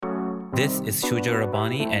This is Shuja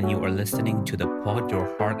Rabani, and you are listening to the Pod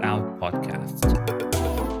Your Heart Out podcast.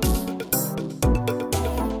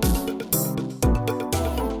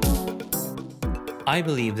 I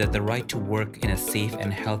believe that the right to work in a safe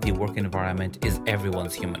and healthy work environment is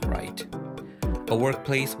everyone's human right. A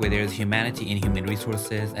workplace where there is humanity in human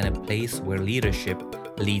resources and a place where leadership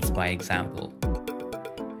leads by example.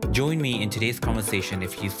 Join me in today's conversation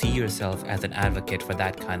if you see yourself as an advocate for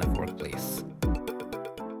that kind of workplace.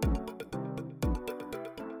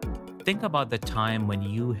 Think about the time when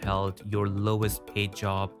you held your lowest paid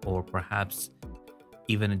job or perhaps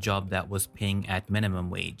even a job that was paying at minimum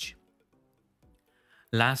wage.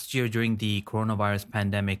 Last year, during the coronavirus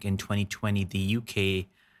pandemic in 2020, the UK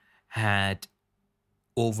had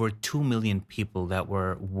over 2 million people that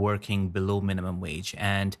were working below minimum wage.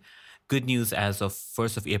 And good news as of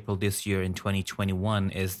 1st of April this year in 2021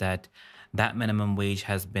 is that minimum wage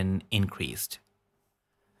has been increased.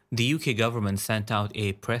 The UK government sent out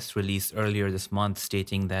a press release earlier this month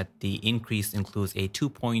stating that the increase includes a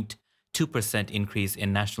 2.2% increase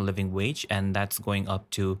in national living wage, and that's going up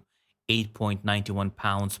to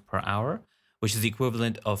 £8.91 per hour, which is the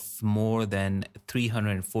equivalent of more than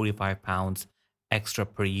 £345 extra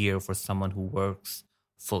per year for someone who works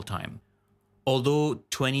full-time. Although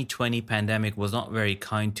 2020 pandemic was not very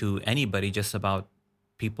kind to anybody, just about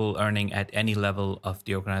people earning at any level of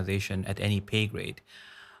the organization at any pay grade,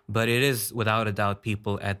 but it is without a doubt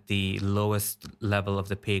people at the lowest level of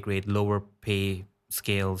the pay grade, lower pay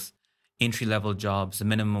scales, entry-level jobs,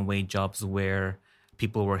 minimum wage jobs where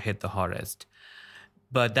people were hit the hardest.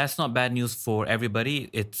 But that's not bad news for everybody.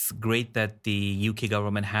 It's great that the UK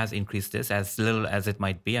government has increased this, as little as it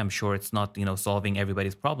might be. I'm sure it's not, solving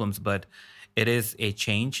everybody's problems, but it is a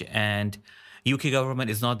change. And UK government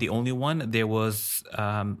is not the only one. There was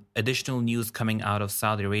additional news coming out of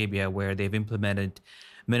Saudi Arabia where they've implemented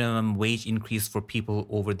minimum wage increase for people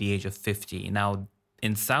over the age of 50. Now,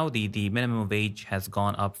 in Saudi, the minimum wage has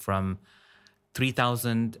gone up from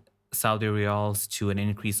 3,000 Saudi riyals to an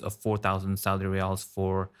increase of 4,000 Saudi riyals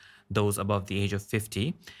for those above the age of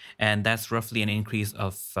 50. And that's roughly an increase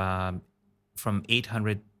of from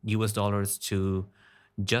 $800 to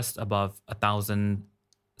just above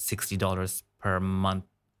 $1,060 per month.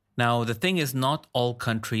 Now, the thing is, not all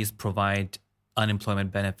countries provide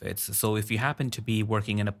unemployment benefits. So if you happen to be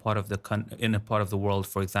working in a part of the world,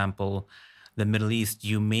 for example, the Middle East,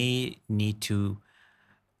 you may need to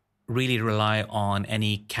really rely on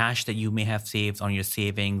any cash that you may have saved on your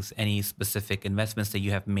savings, any specific investments that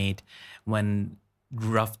you have made when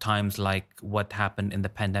rough times like what happened in the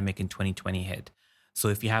pandemic in 2020 hit. So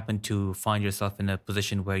if you happen to find yourself in a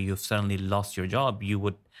position where you've suddenly lost your job, you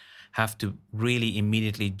would have to really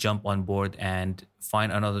immediately jump on board and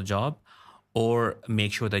find another job, or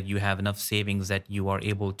make sure that you have enough savings that you are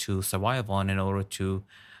able to survive on in order to,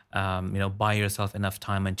 buy yourself enough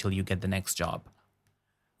time until you get the next job.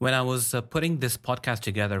 When I was putting this podcast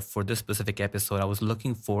together for this specific episode, I was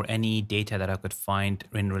looking for any data that I could find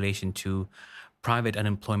in relation to private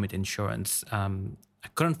unemployment insurance. I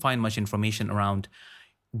couldn't find much information around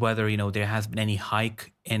whether there has been any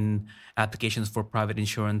hike in applications for private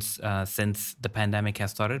insurance since the pandemic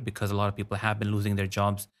has started, because a lot of people have been losing their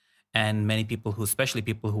jobs. And many people especially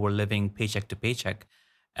people who were living paycheck to paycheck,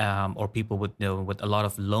 or people with a lot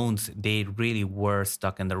of loans, they really were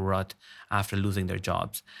stuck in the rut after losing their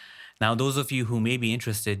jobs. Now, those of you who may be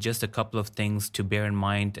interested, just a couple of things to bear in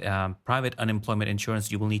mind. Private unemployment insurance,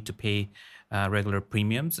 you will need to pay regular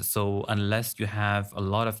premiums. So unless you have a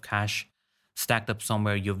lot of cash stacked up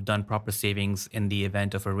somewhere, you've done proper savings in the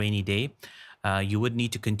event of a rainy day, you would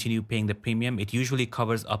need to continue paying the premium. It usually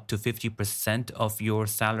covers up to 50% of your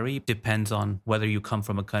salary. Depends on whether you come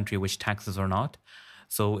from a country which taxes or not.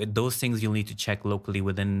 So those things you'll need to check locally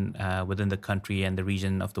within the country and the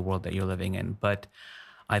region of the world that you're living in. But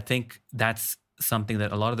I think that's something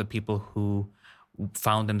that a lot of the people who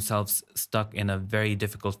found themselves stuck in a very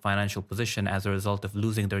difficult financial position as a result of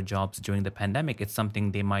losing their jobs during the pandemic, it's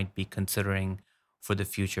something they might be considering for the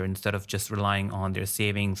future, instead of just relying on their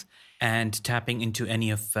savings and tapping into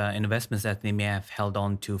any of investments that they may have held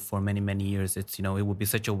on to for many, many years. It would be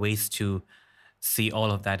such a waste to see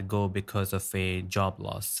all of that go because of a job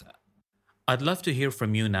loss. I'd love to hear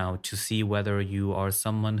from you now to see whether you are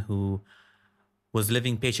someone who was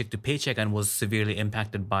living paycheck to paycheck and was severely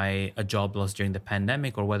impacted by a job loss during the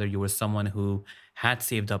pandemic, or whether you were someone who had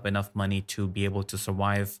saved up enough money to be able to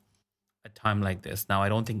survive a time like this. Now, I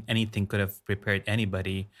don't think anything could have prepared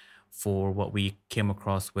anybody for what we came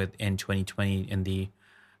across with in 2020 in the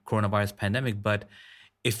coronavirus pandemic. But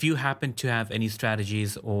if you happen to have any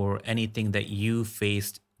strategies or anything that you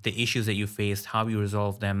faced, the issues that you faced, how you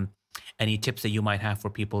resolved them, any tips that you might have for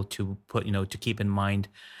people to put, to keep in mind,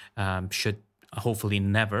 should hopefully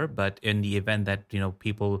never, but in the event that,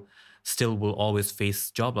 people still will always face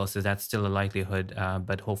job losses, that's still a likelihood,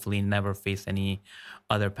 but hopefully never face any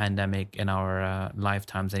other pandemic in our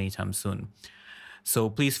lifetimes anytime soon. So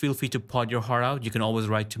please feel free to pod your heart out. You can always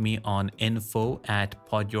write to me on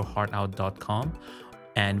info@podyourheartout.com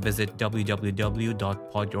and visit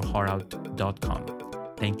www.podyourheartout.com.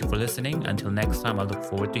 Thank you for listening. Until next time, I look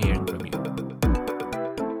forward to hearing from you.